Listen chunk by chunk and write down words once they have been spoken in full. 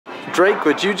Drake,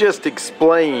 would you just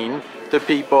explain to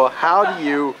people how do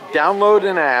you download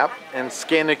an app and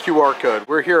scan a QR code?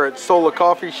 We're here at Sola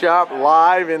Coffee Shop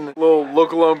live in a little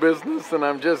local-owned business, and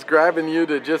I'm just grabbing you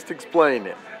to just explain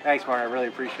it. Thanks, Mark. I really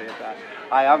appreciate that.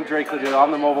 Hi, I'm Drake LaDue. I'm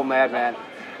the mobile madman,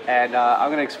 and I'm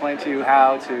going to explain to you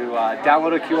how to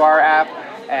download a QR app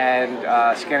and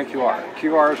scan a QR.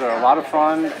 QRs are a lot of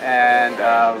fun, and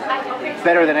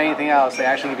better than anything else, they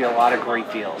actually give you a lot of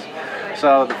great deals.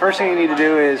 So the first thing you need to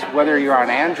do is, whether you're on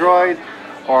Android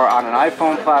or on an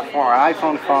iPhone platform or an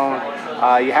iPhone phone,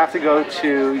 you have to go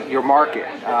to your market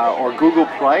or Google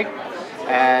Play.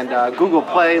 And Google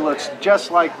Play looks just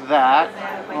like that,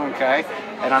 okay?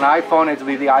 And on iPhone, it'll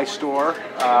be the iStore.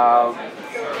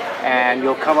 And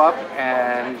you'll come up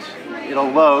and it'll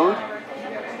load.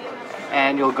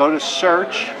 And you'll go to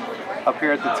search up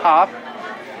here at the top.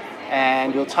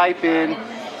 And you'll type in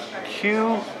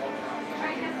QR,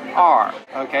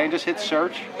 okay? And just hit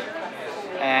search.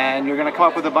 And you're going to come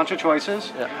up with a bunch of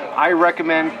choices. Yeah. I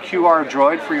recommend QR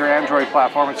Droid for your Android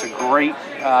platform. It's a great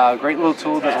little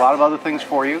tool. Does a lot of other things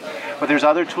for you. But there's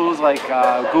other tools like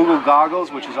Google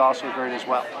Goggles, which is also great as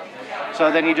well.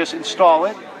 So then you just install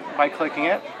it by clicking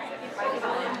it.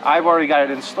 I've already got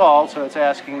it installed, so it's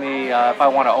asking me if I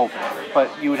want to open it. But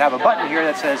you would have a button here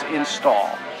that says install.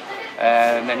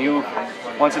 And then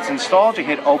once it's installed, you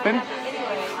hit open.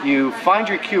 You find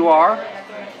your QR.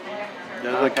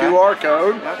 There's a QR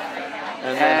code, yep.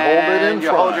 and then hold it in front. You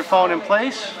hold your phone in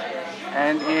place,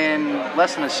 and in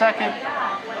less than a second,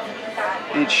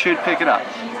 it should pick it up.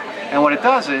 And what it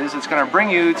does is, it's going to bring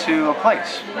you to a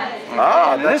place.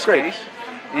 Ah, and that's great.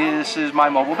 This is my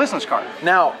mobile business card.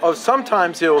 Now,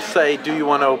 sometimes it'll say, do you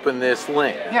want to open this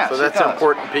link? Yes, so that's an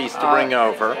important piece to bring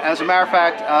over. As a matter of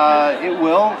fact, it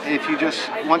will, if you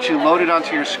once you load it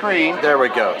onto your screen. There we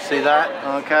go. See that?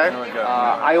 Okay. There we go.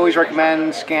 I always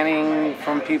recommend scanning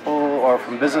from people or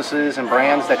from businesses and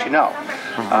brands that you know.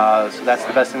 So that's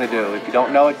the best thing to do. If you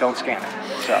don't know it, don't scan it.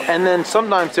 So. And then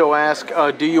sometimes they'll ask,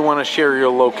 do you want to share your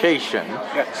location?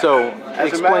 Yeah. So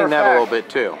explain that a little bit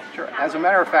too. Sure. As a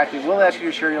matter of fact, it will ask you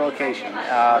to share your location.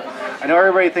 I know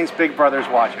everybody thinks Big Brother's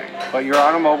watching, but you're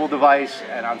on a mobile device,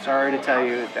 and I'm sorry to tell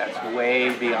you that's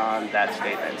way beyond that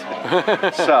statement.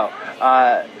 So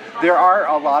there are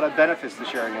a lot of benefits to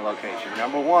sharing your location.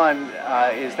 Number one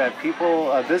is that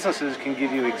businesses can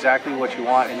give you exactly what you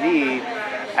want and need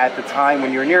at the time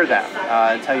when you're near them,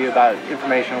 and tell you about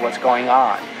information on what's going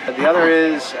on. The other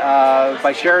is,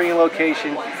 by sharing your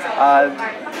location,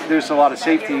 there's a lot of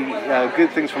safety, good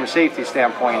things from a safety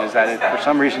standpoint, is that if for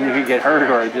some reason you could get hurt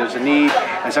or there's a need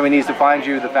and somebody needs to find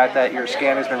you, the fact that your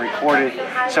scan has been recorded,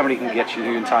 somebody can get you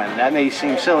in time. And that may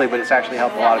seem silly, but it's actually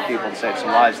helped a lot of people and saved some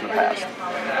lives in the past.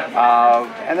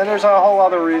 And then there's a whole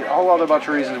other bunch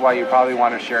of reasons why you probably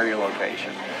want to share your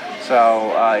location.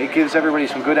 So it gives everybody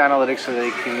some good analytics so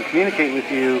they can communicate with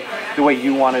you the way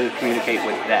you want to communicate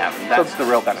with them. That's the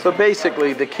real benefit. So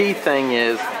basically the key thing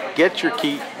is get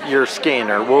your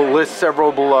scanner. We'll list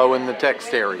several below in the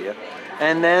text area.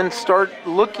 And then start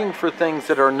looking for things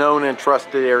that are known and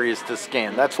trusted areas to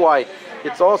scan. That's why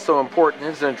it's also important,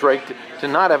 isn't it, Drake, to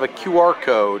not have a QR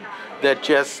code that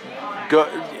just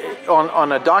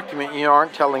on a document you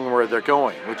aren't telling where they're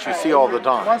going, which you see all the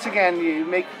time. Once again,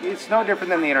 it's no different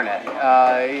than the internet.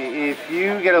 If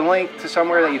you get a link to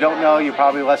somewhere that you don't know, you're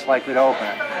probably less likely to open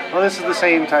it. Well, this is the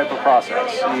same type of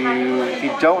process. If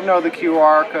you don't know the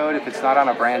QR code, if it's not on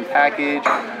a brand package,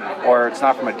 or it's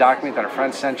not from a document that a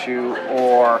friend sent you,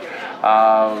 or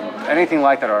anything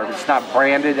like that, or if it's not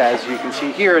branded, as you can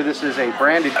see here, this is a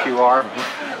branded QR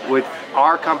with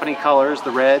our company colors,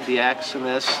 the red, the X, and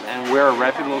this, and we're a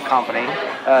reputable company.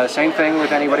 Same thing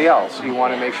with anybody else. You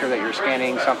want to make sure that you're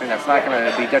scanning something that's not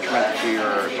going to be detrimental to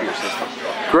your system.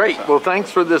 Great. Well, thanks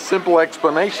for this simple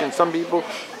explanation. Some people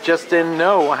just didn't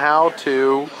know how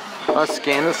to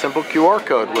scan a simple QR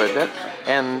code with it.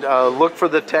 And look for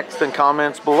the text and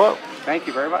comments below. Thank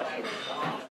you very much.